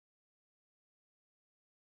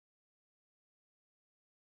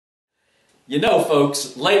You know,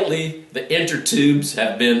 folks, lately the intertubes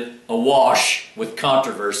have been awash with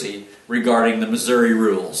controversy regarding the Missouri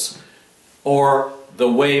rules, or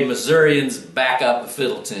the way Missourians back up a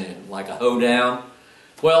fiddle tune, like a hoe-down.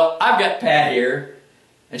 Well, I've got Pat here,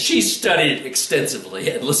 and she studied extensively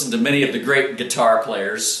and listened to many of the great guitar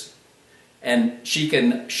players, and she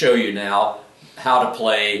can show you now how to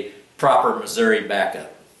play proper Missouri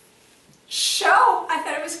backup. Show? I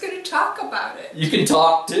thought I was going to talk about it. You can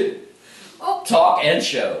talk too. Okay. Talk and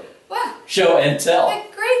show. Well, show and tell.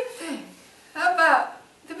 The great thing about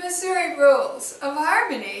the Missouri rules of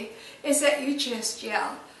harmony is that you just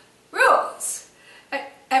yell rules.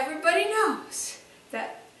 Everybody knows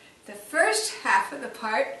that the first half of the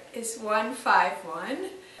part is 1-5-1,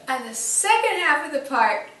 and the second half of the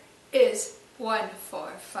part is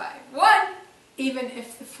 1-4-5-1, even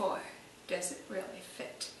if the 4 doesn't really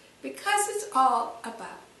fit, because it's all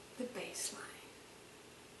about the bass line.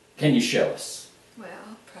 Can you show us? Well,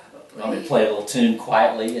 probably. Want me to play a little tune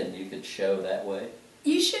quietly and you could show that way?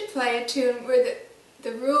 You should play a tune where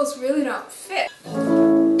the rules really don't fit.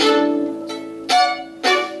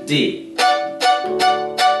 D.